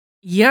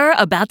You're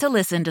about to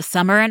listen to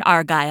Summer in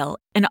Argyle,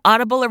 an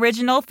Audible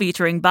original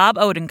featuring Bob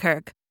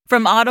Odenkirk.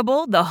 From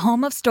Audible, the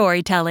home of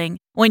storytelling.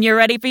 When you're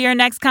ready for your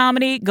next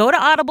comedy, go to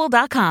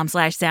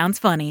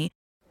audible.com/soundsfunny.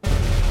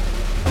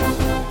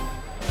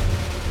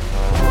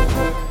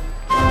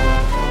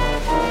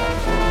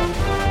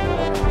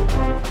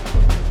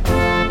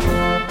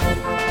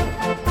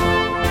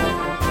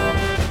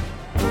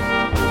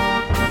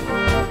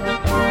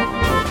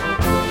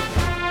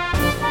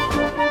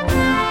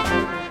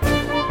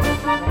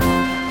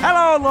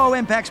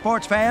 Low-impact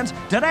sports fans,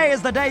 today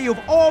is the day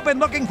you've all been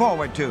looking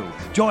forward to.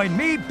 Join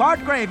me,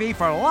 Bart Gravy,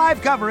 for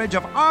live coverage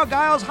of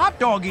Argyle's hot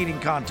dog eating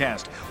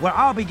contest, where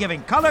I'll be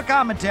giving color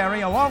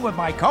commentary along with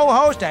my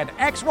co-host and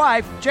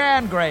ex-wife,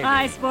 Jan Gravy.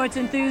 Hi, sports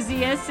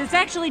enthusiasts. It's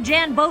actually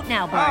Jan Boat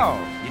now, Bart. Oh,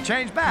 you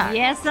changed back.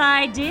 Yes,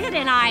 I did,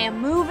 and I am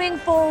moving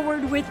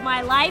forward with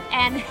my life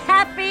and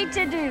happy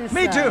to do so.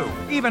 Me too.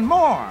 Even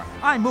more.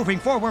 I'm moving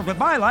forward with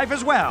my life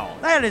as well.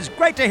 That is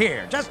great to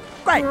hear. Just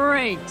great.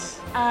 Great.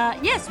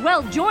 Yes,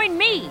 well, join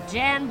me,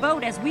 Jan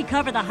Boat, as we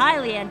cover the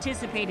highly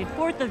anticipated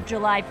 4th of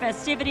July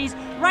festivities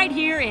right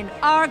here in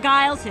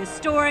Argyle's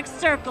historic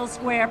Circle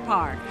Square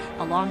Park,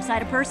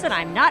 alongside a person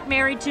I'm not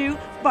married to,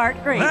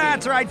 Bart Gravy.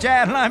 That's right,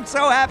 Jan. I'm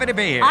so happy to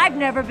be here. I've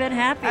never been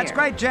happier. That's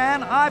great,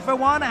 Jan. I, for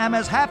one, am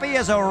as happy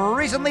as a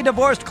recently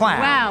divorced clown.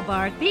 Wow,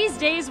 Bart. These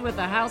days with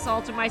the house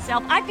all to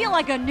myself, I feel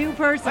like a new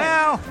person.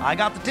 Well, I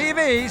got the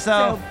TV,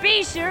 so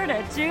be sure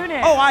to tune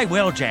in. Oh, I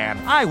will, Jan.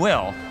 I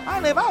will. I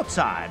live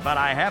outside, but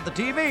I have the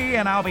TV,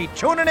 and I'll be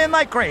tuning in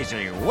like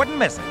crazy. Wouldn't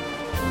miss it.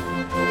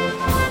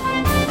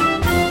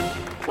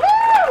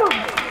 Woo!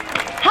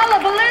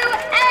 Hullabaloo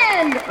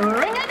and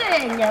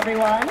ring-a-ding,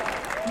 everyone.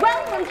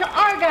 Welcome to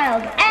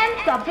Argyle's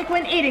and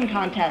subsequent eating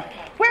contest,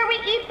 where we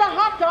eat the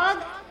hot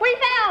dogs we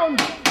found.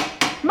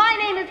 My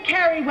name is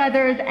Carrie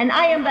Weathers, and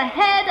I am the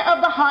head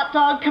of the hot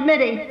dog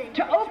committee.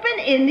 To open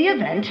in the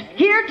event,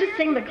 here to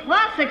sing the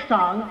classic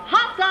song,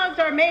 Hot Dogs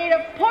Are Made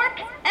of Pork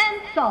and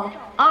Salt,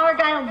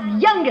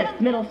 Argyle's youngest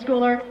middle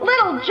schooler,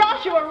 little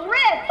Joshua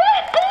Ritz.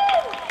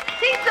 Woo-hoo!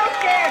 He's so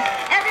scared.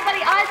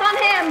 Everybody, eyes on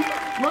him.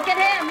 Look at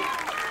him.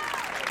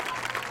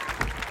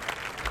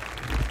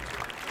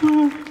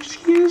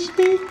 Excuse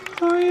me.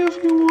 Hi,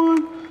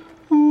 everyone.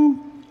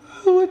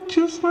 I would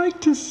just like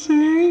to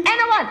say... And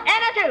a 1, and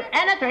a 2,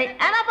 and a 3, and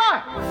a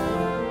 4.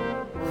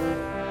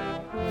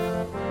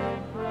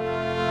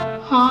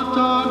 Hot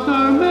dogs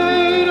are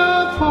made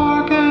of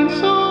pork and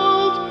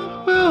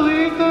salt. We'll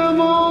eat them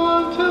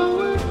all until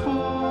we're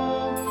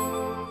full.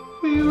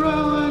 We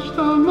relish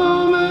the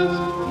moments.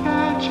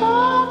 Catch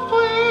up,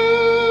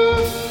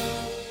 please.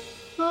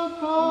 The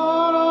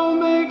bottle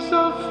makes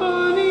a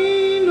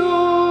funny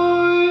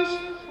noise.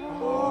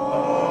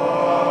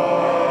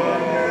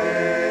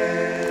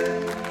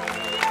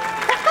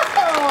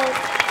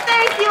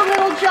 Thank you,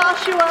 little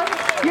Joshua.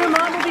 Your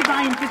mom will be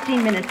by in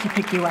 15 minutes to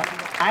pick you up.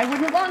 I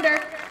wouldn't wonder.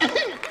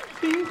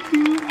 Thank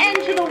you. And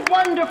to the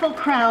wonderful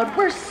crowd,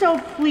 we're so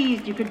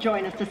pleased you could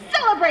join us to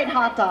celebrate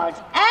hot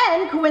dogs.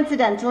 And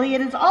coincidentally,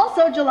 it is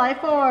also July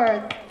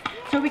 4th.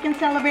 So we can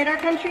celebrate our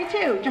country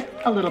too. Just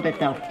a little bit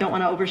though. Don't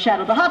want to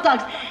overshadow the hot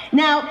dogs.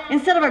 Now,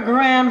 instead of a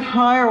grand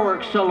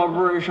fireworks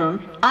celebration,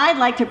 I'd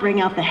like to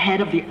bring out the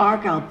head of the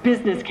Argyle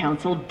Business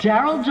Council,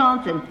 Daryl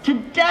Johnson, to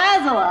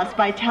dazzle us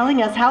by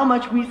telling us how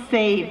much we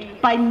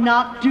saved by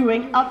not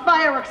doing a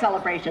fireworks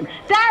celebration.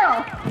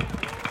 Daryl!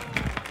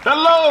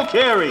 Hello,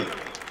 Carrie.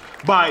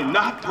 By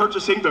not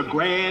purchasing the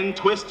Grand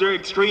Twister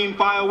Extreme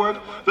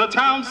Firework, the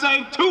town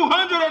saved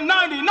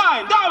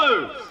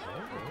 $299.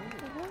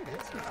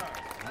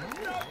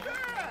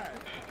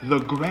 The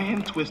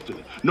Grand Twister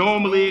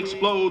normally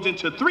explodes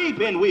into 3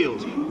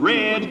 pinwheels,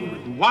 red,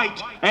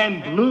 white,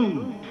 and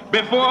blue,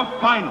 before a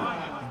final,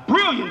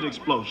 brilliant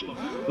explosion,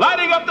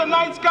 lighting up the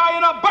night sky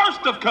in a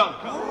burst of color.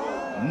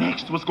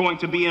 Next was going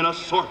to be an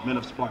assortment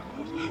of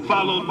sparklers,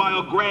 followed by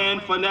a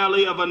grand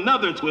finale of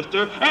another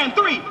twister and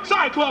 3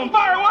 cyclone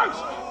fireworks.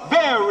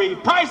 Very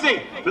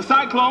pricey. The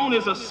cyclone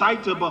is a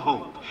sight to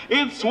behold.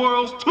 It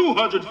swirls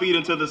 200 feet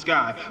into the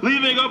sky,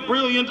 leaving a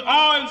brilliant,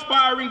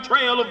 awe-inspiring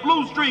trail of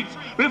blue streaks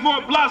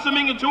before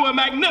blossoming into a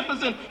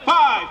magnificent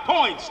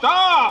 5-point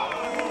star.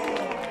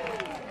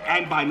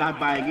 And by not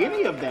buying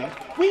any of that,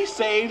 we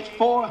saved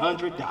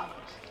 $400.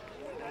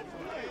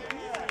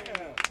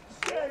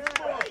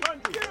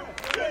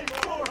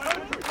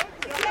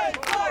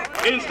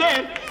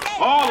 Instead,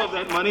 all of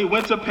that money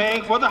went to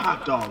paying for the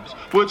hot dogs,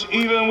 which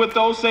even with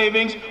those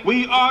savings,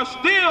 we are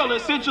still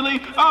essentially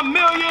 $1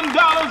 million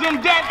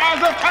in debt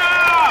as a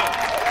town.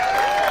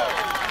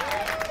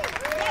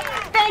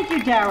 Thank you,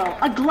 Daryl.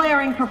 A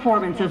glaring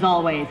performance as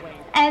always.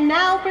 And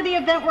now for the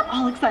event we're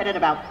all excited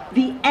about,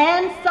 the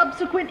and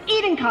subsequent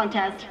eating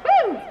contest.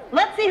 Woo!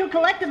 Let's see who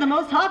collected the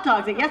most hot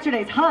dogs at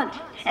yesterday's hunt.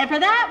 And for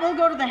that, we'll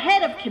go to the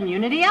head of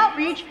community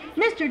outreach,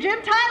 Mr. Jim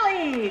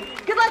Tiley.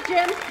 Good luck,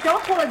 Jim.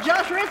 Don't pull a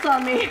Josh Ritz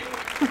on me.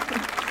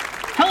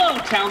 Hello,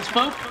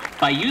 townsfolk.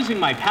 By using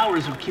my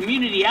powers of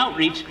community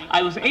outreach,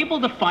 I was able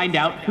to find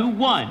out who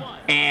won.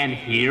 And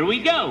here we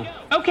go.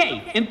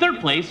 Okay, in third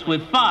place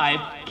with 5,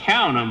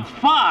 count 'em,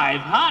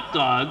 5 hot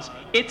dogs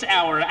it's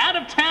our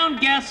out-of-town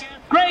guests,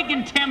 Greg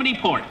and Tammany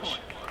Porch.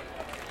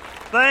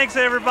 Thanks,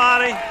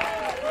 everybody.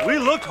 We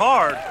looked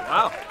hard.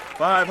 Wow,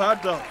 5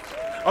 hot dogs.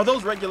 Are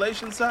those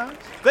regulation size?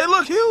 They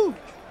look huge.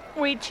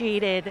 We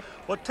cheated.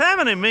 What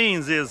Tammany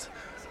means is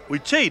we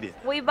cheated.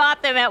 We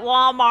bought them at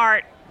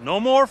Walmart. No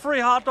more free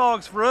hot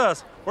dogs for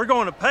us. We're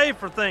going to pay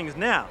for things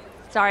now.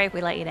 Sorry if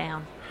we let you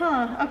down.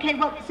 Huh. Okay,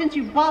 well, since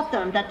you bought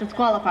them, that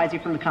disqualifies you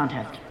from the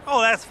contest.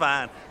 Oh, that's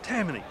fine.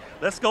 Tammany,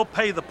 let's go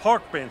pay the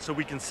park bench so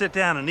we can sit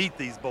down and eat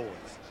these boys.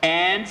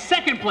 And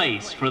second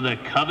place for the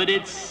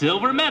coveted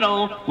silver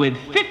medal with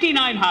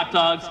 59 hot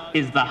dogs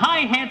is the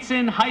High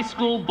Hanson High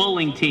School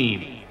bowling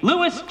team.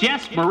 Lewis,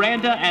 Jess,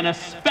 Miranda, and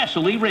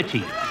especially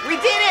Richie. We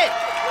did it!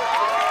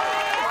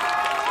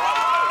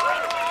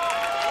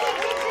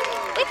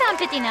 We found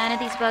 59 of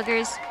these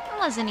buggers. It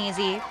wasn't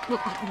easy. It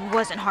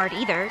wasn't hard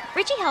either.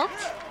 Richie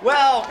helped.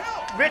 Well,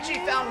 Richie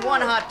found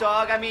 1 hot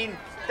dog. I mean,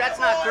 that's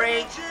not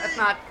great. That's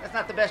not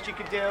the best you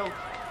could do.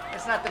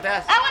 That's not the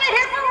best. I want to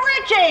hear from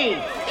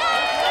Richie!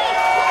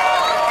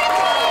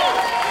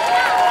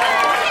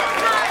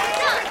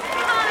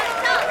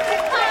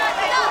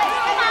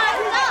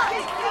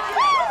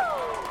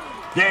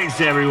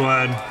 Thanks,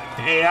 everyone.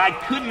 Hey, I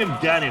couldn't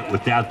have done it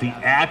without the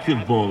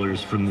active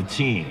bowlers from the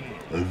team.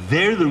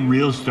 They're the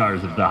real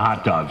stars of the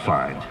hot dog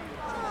find.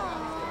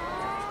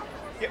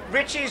 Yeah,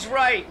 Richie's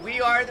right. We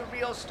are the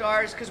real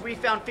stars because we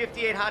found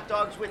 58 hot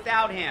dogs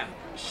without him.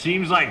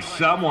 Seems like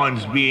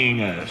someone's being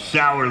a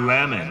sour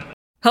lemon.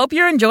 Hope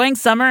you're enjoying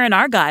summer in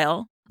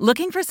Argyle.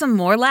 Looking for some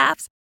more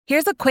laughs?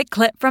 Here's a quick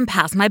clip from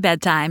Past My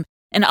Bedtime,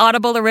 an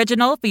Audible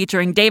original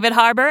featuring David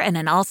Harbour and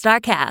an all-star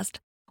cast.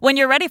 When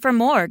you're ready for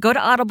more, go to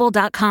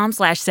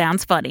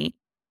audible.com/soundsfunny.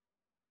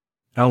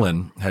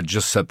 Ellen had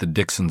just set the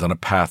Dixons on a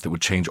path that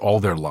would change all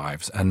their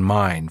lives and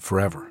mine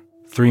forever.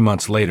 3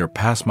 months later,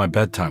 Past My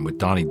Bedtime with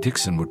Donnie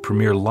Dixon would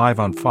premiere live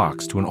on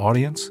Fox to an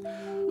audience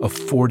of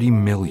 40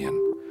 million.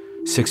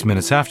 6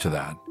 minutes after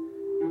that,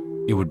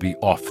 it would be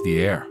off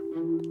the air.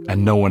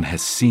 And no one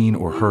has seen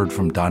or heard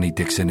from Donnie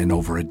Dixon in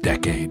over a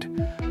decade.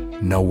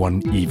 No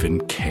one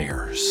even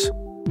cares.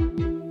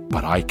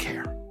 But I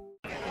care.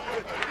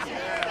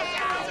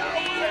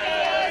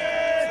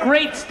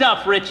 Great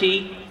stuff,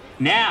 Richie.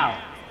 Now,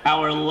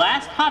 our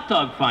last hot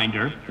dog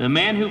finder, the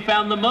man who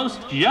found the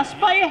most just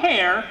by a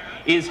hair,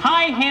 is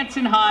High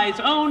Hanson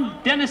High's own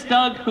Dennis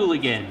Doug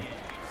Hooligan.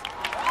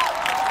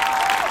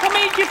 What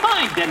made you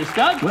find, Dennis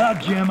Doug? Well,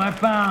 Jim, I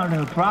found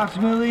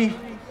approximately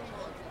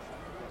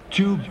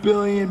 2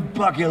 billion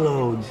bucket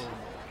loads.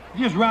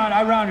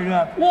 I rounded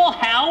up. Well,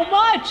 how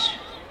much?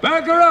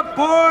 Back her up,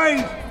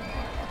 boys!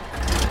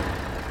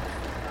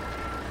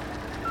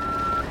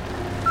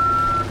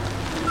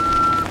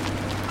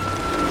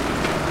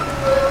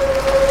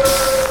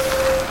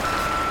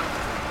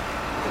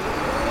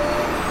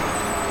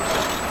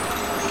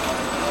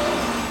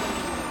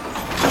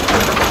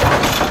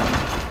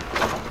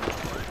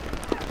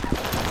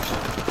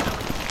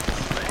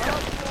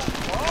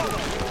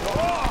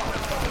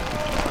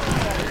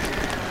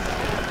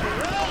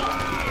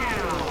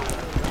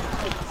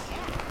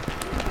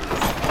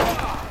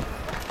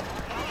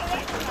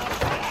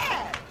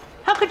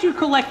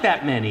 Collect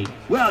that many?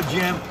 Well,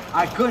 Jim,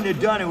 I couldn't have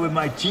done it with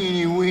my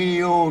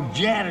teeny-weeny old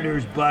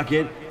janitor's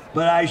bucket,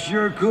 but I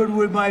sure could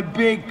with my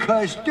big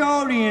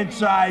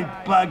custodian-sized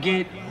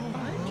bucket.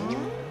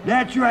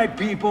 That's right,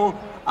 people.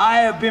 I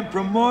have been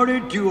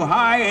promoted to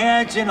High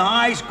Hanson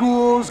High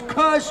School's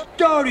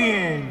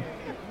custodian.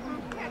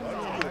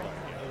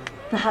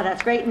 Oh,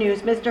 that's great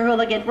news, Mr.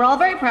 Hooligan. We're all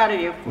very proud of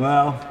you.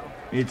 Well,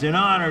 it's an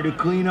honor to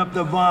clean up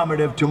the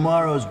vomit of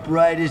tomorrow's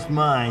brightest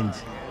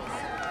minds.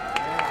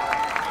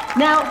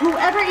 Now,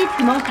 whoever eats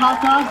the most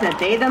hot dogs that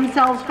they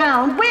themselves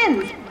found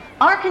wins.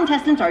 Our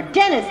contestants are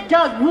Dennis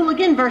Doug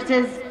Hooligan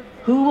versus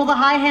who will the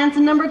High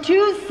Hanson number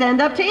 2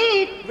 send up to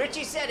eat?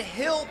 Richie said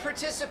he'll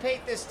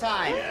participate this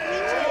time.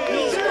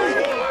 He's going to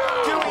be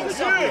doing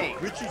something.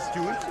 Richie's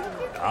doing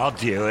something? I'll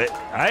do it.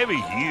 I have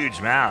a huge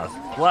mouth.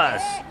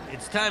 Plus,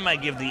 it's time I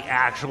give the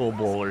actual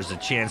bowlers a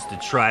chance to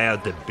try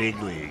out the big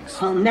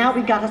leagues. Well, now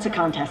we've got us a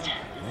contest.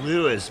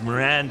 Lewis,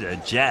 Miranda,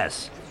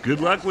 Jess, good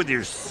luck with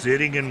your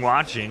sitting and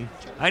watching.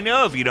 I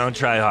know if you don't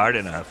try hard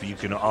enough, you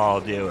can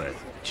all do it.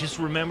 Just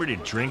remember to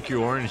drink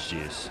your orange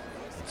juice.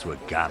 That's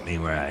what got me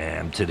where I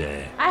am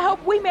today. I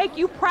hope we make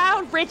you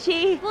proud,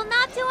 Richie. We'll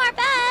not do our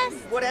best.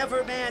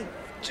 Whatever, man.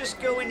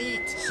 Just go and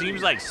eat.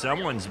 Seems like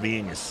someone's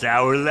being a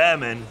sour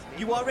lemon.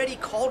 You already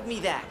called me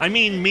that. I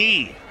mean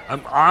me.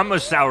 I'm a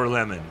sour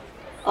lemon.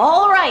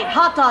 All right,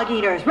 hot dog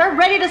eaters, we're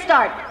ready to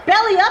start.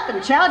 Belly up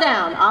and chow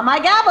down. On my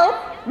gavel.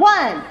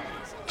 1,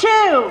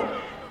 2,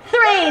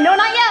 3. No,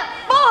 not yet.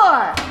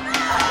 4.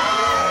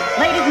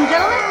 Ladies and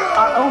gentlemen,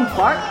 our own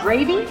Bart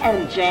Gravy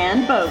and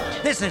Jan Boat.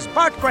 This is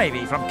Bart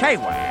Gravy from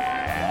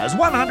KWAS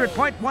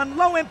 100.1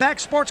 Low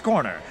Impact Sports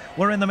Corner,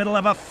 We're in the middle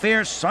of a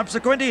fierce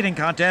subsequent eating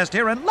contest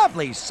here in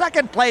lovely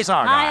second-place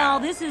Argyle. Hi, all.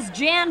 This is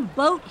Jan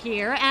Boat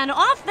here, and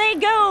off they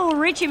go.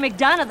 Richie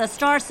McDonough, the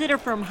star sitter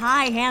from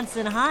High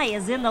Hanson High,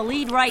 is in the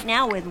lead right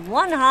now with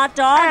one hot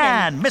dog.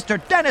 And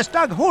Mr. Dennis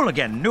Doug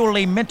Hooligan,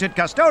 newly minted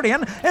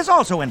custodian, is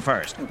also in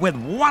first with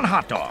one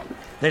hot dog.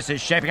 This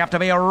is shaping up to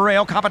be a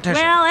real competition.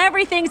 Well,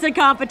 everything's a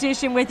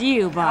competition with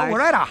you, Bart.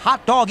 We're at a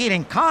hot dog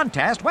eating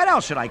contest. What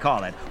else should I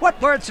call it?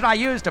 What word should I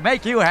use to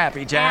make you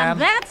happy, Jan? And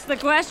that's the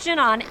question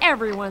on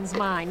everyone's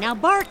mind. Now,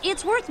 Bart,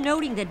 it's worth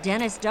noting that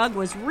Dennis Doug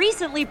was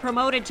recently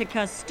promoted to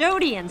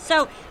custodian,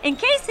 so in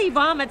case he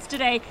vomits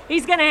today,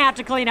 he's going to have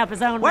to clean up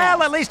his own Well,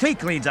 mess. at least he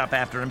cleans up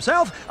after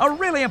himself. A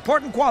really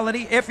important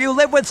quality if you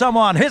live with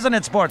someone, isn't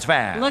it, sports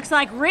fan? Looks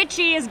like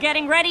Richie is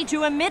getting ready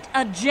to emit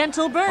a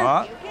gentle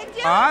burp.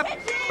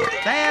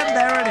 And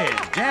there it is.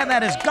 Jan,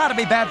 that has got to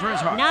be bad for his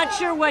heart. Not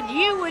sure what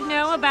you would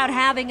know about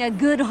having a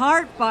good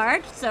heart,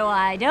 Bart, so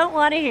I don't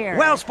want to hear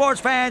Well, it.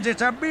 sports fans,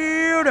 it's a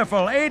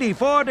beautiful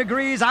 84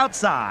 degrees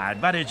outside,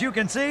 but as you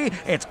can see,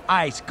 it's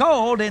ice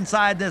cold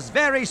inside this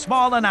very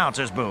small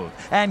announcer's booth,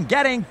 and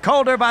getting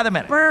colder by the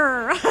minute.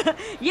 Brr.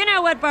 You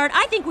know what, Bart?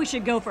 I think we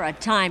should go for a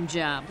time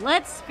jump.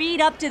 Let's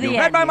speed up to the You end.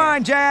 read my here.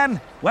 mind, Jan.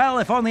 Well,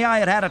 if only I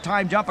had had a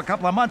time jump a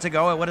couple of months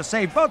ago, it would have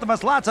saved both of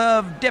us lots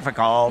of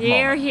difficult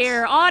Here, moments.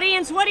 here.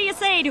 Audience, what do you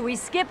say? Do we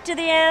skip to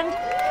the end?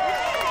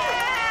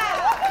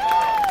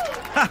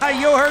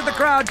 You heard the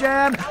crowd,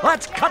 Jan.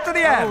 Let's cut to the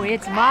end. Oh,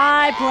 it's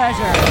my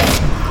pleasure.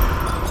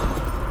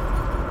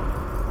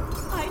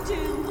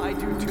 I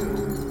do too.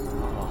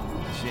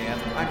 Oh, Jan,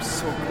 I'm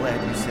so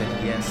glad you said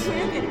yes.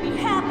 We're gonna be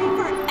happy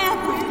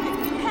forever. We're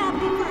gonna be happy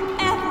forever.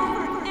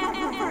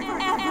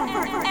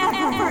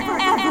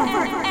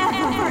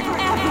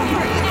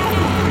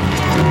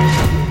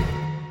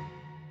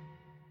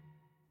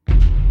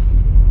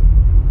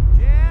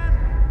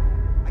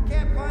 I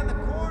can't find the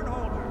corn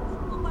holder.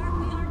 Well, Mark,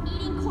 we aren't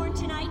eating corn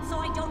tonight, so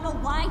I don't know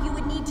why you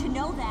would need to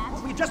know that.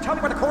 Will you just tell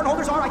me where the corn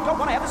holders are? I don't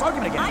want to have this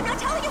argument again. I'm not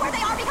telling you where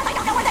they are because I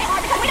don't know where they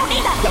are because we don't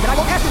need them. Yeah, but I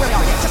won't ask you where they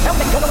are again. Just tell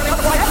me you don't know where they are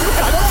before I ask you, and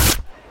I won't.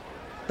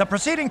 The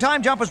preceding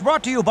time jump was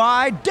brought to you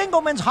by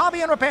Dingleman's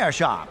Hobby and Repair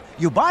Shop.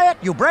 You buy it,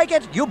 you break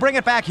it, you bring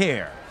it back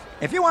here.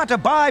 If you want to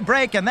buy,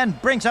 break, and then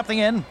bring something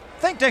in,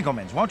 think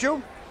Dingleman's, won't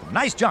you?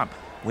 Nice jump.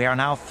 We are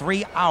now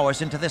 3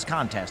 hours into this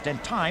contest,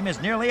 and time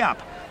is nearly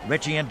up.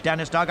 Richie and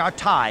Dennis Doug are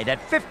tied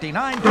at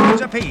 59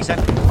 dogs apiece,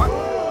 and...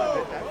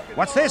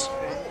 What's this?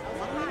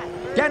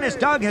 Dennis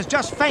Doug has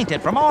just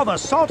fainted from all the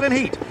salt and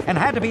heat and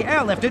had to be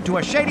airlifted to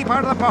a shady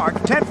part of the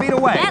park 10 feet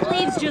away. That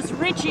leaves just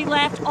Richie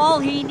left. All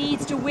he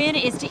needs to win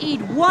is to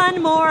eat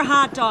one more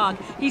hot dog.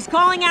 He's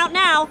calling out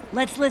now.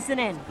 Let's listen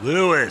in.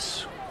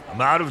 Lewis,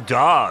 I'm out of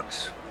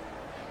dogs.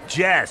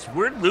 Jess,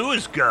 where'd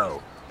Lewis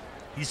go?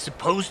 He's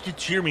supposed to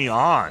cheer me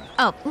on.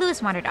 Oh,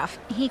 Lewis wandered off.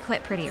 He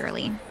quit pretty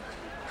early.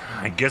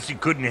 I guess he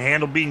couldn't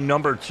handle being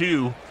number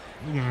 2.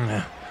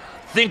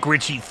 Think,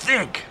 Richie,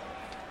 think.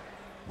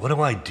 What do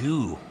I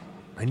do?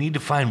 I need to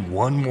find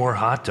one more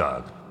hot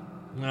dog.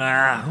 Who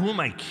am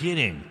I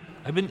kidding?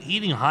 I've been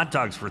eating hot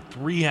dogs for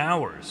 3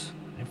 hours.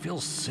 I feel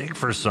sick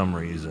for some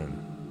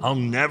reason. I'll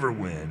never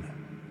win.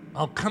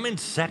 I'll come in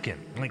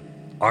second, like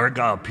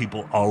Argyle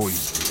people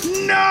always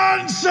do.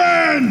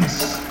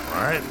 Nonsense!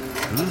 What?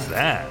 Who's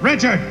that?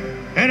 Richard,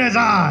 it is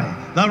I,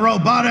 the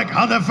robotic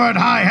Rutherford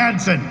High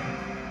Hansen.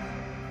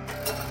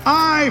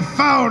 I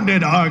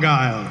founded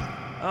Argyle.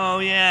 Oh,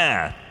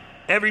 yeah.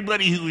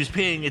 Everybody who was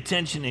paying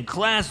attention in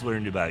class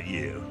learned about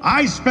you.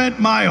 I spent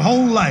my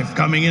whole life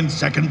coming in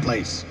second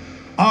place.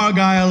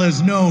 Argyle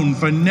is known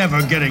for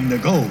never getting the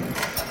gold.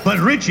 But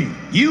Richie,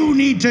 you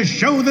need to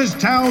show this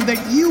town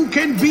that you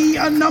can be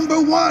a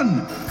number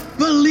 1.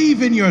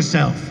 Believe in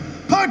yourself.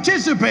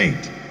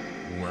 Participate.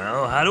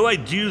 Well, how do I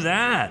do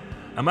that?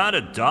 I'm out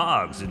of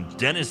dogs, and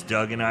Dennis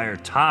Doug and I are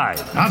tied.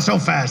 Not so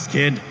fast,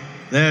 kid.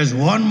 There's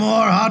one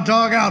more hot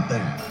dog out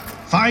there.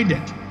 Find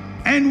it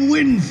and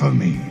win for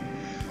me.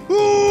 Win!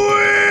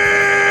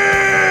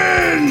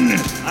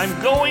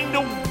 I'm going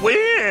to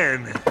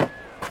win!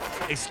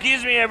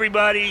 Excuse me,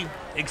 everybody.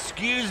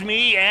 Excuse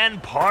me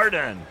and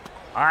pardon.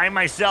 I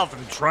myself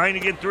am trying to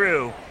get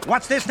through.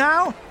 What's this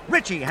now?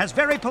 Richie has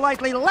very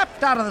politely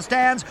leapt out of the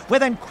stands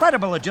with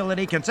incredible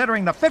agility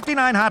considering the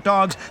 59 hot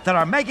dogs that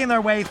are making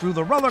their way through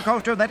the roller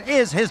coaster that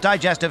is his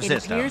digestive It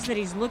system. appears that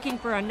he's looking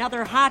for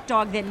another hot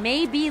dog that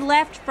may be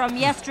left from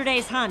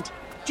yesterday's hunt.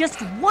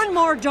 Just one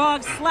more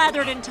dog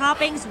slathered in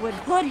toppings would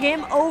put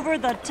him over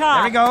the top.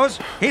 There he goes.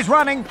 He's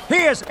running. He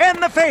is in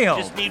the field.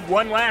 Just need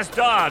one last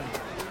dog.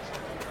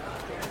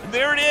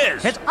 There it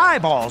is. His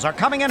eyeballs are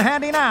coming in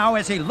handy now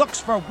as he looks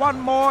for one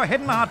more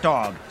hidden hot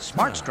dog.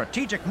 Smart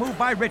strategic move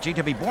by Richie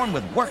to be born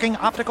with working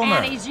optical And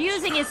nerves. he's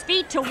using his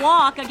feet to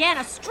walk. Again,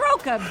 a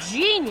stroke of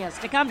genius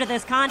to come to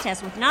this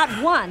contest with not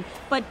one,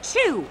 but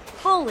 2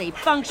 fully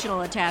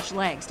functional attached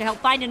legs to help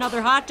find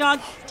another hot dog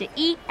to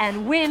eat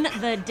and win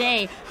the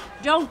day.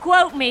 Don't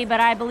quote me,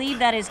 but I believe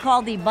that is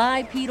called the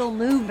bipedal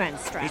movement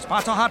He strategy.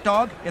 spots a hot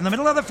dog in the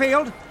middle of the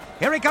field.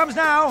 Here he comes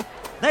now.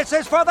 This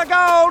is for the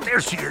gold.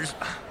 There she is.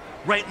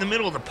 Right in the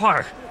middle of the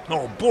park.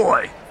 Oh,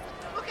 boy.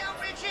 Look out,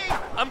 Richie!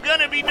 I'm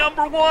gonna be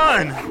number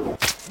one.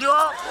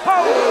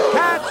 Holy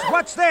cats,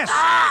 what's this?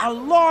 A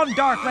lawn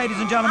dart, ladies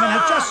and gentlemen,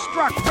 has just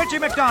struck Richie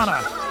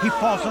McDonough. He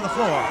falls to the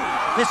floor.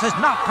 This is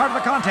not part of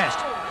the contest.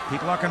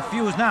 People are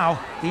confused now.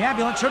 The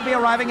ambulance should be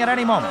arriving at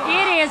any moment.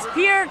 It is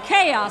pure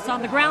chaos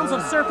on the grounds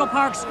of Circle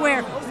Park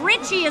Square.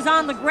 Richie is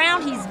on the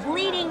ground. He's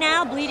bleeding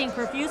now, bleeding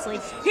profusely.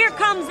 Here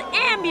comes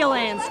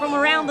ambulance from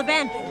around the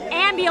bend.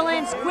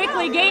 Ambulance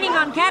quickly gaining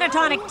on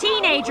catatonic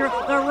teenager.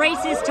 The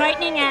race is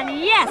tightening, and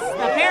yes,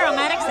 the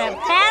paramedics have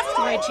passed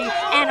Richie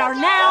and are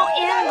now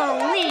in the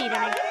lead.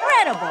 An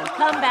incredible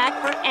comeback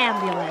for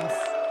ambulance.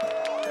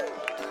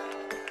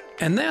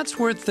 And that's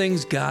where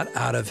things got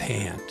out of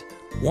hand.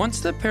 Once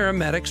the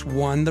paramedics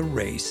won the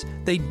race,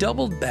 they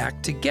doubled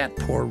back to get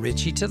poor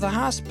Richie to the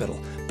hospital.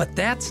 But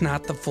that's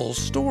not the full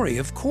story,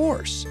 of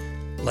course.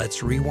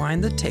 Let's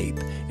rewind the tape,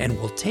 and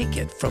we'll take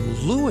it from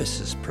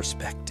Lewis's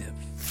perspective.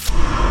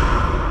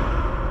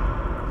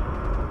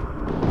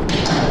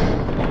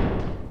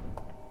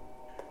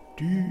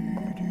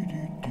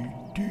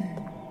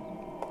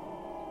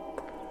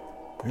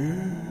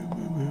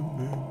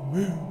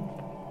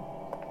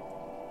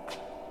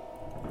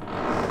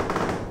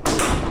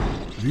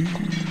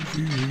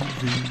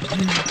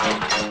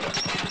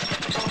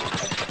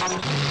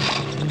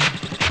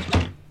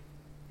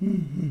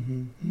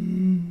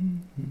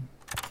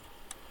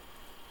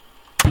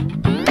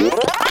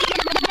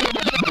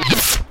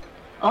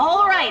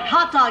 All right,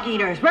 hot dog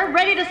eaters, we're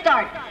ready to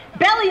start.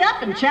 Belly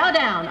up and chow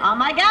down. On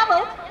my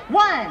gavel.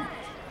 1,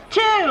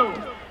 2,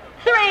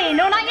 3.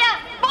 No, not yet.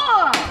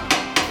 4.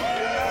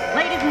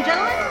 Ladies and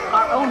gentlemen,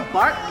 our own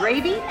Bart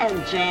Gravy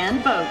and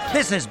Jan Boat.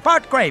 This is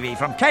Bart Gravy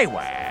from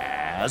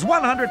KWAS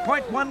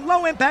 100.1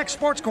 Low Impact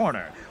Sports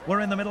Corner. We're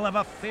in the middle of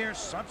a fierce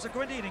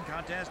subsequent eating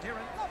contest here in...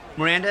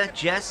 Miranda,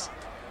 Jess,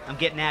 I'm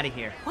getting out of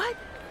here. What?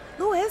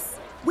 Louis,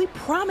 we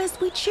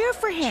promised we'd cheer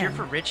for him. Cheer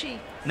for Richie?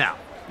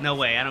 No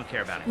way, I don't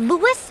care about it.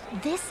 Louis,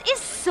 this is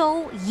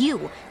so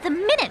you. The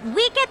minute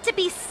we get to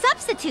be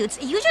substitutes,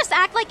 you just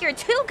act like you're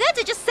too good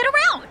to just sit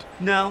around.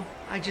 No,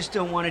 I just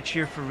don't want to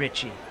cheer for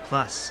Richie.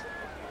 Plus,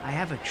 I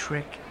have a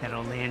trick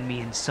that'll land me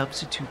in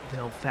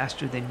Substituteville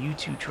faster than you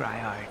two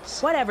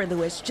tryhards. Whatever,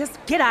 Louis,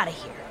 just get out of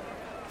here.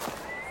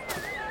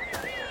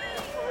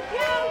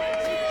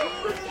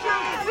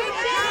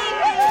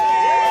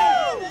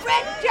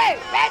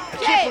 I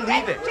can't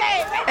believe it.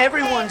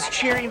 Everyone's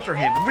cheering for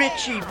him.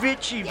 Richie,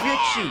 Richie,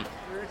 Richie.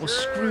 Well,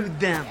 screw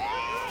them.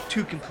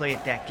 Two can play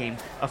at that game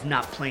of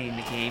not playing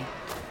the game.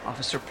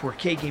 Officer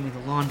Porquet gave me the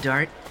lawn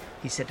dart.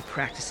 He said to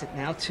practice it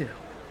now, too.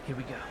 Here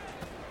we go.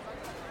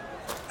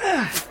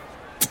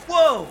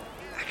 Whoa!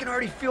 I can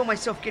already feel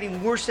myself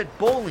getting worse at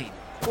bowling.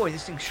 Boy,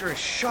 this thing sure is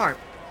sharp.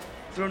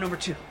 Throw number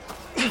 2.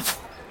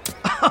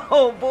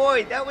 Oh,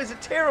 boy, that was a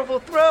terrible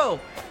throw.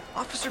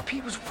 Officer P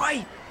was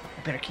right.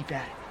 I better keep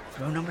at it.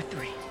 Throw number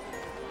 3.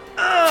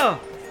 Oh!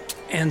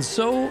 And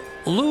so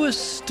Louis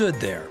stood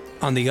there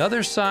on the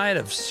other side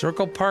of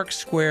Circle Park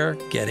Square,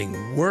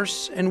 getting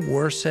worse and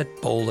worse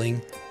at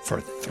bowling for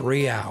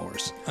 3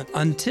 hours.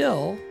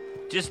 Until...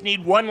 Just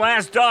need one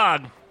last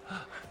dog.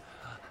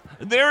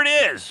 There it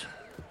is.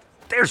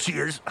 There she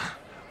is.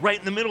 Right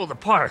in the middle of the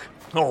park.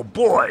 Oh,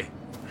 boy.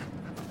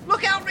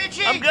 Look out,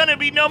 Richie! I'm gonna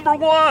be number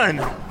 1.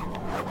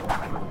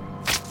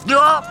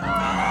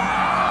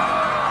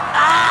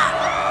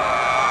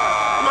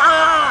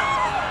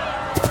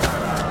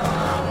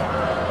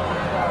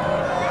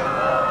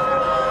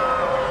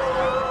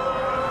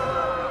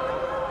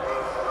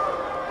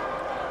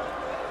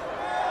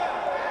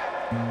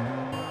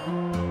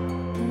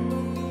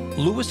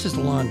 Lewis's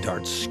lawn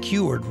dart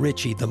skewered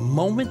Richie the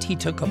moment he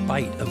took a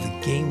bite of the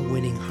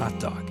game-winning hot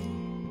dog.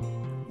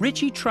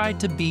 Richie tried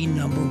to be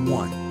number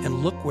 1,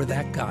 and look where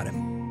that got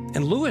him.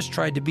 And Louis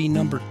tried to be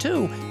number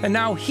 2, and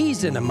now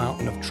he's in a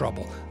mountain of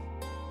trouble.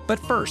 But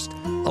first,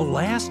 a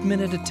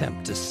last-minute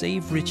attempt to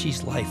save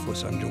Richie's life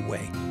was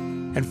underway.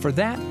 And for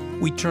that,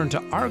 we turn to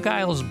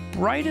Argyle's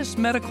brightest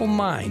medical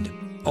mind,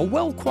 a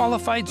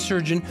well-qualified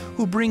surgeon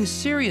who brings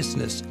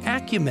seriousness,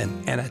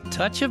 acumen, and a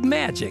touch of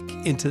magic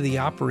into the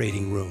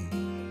operating room.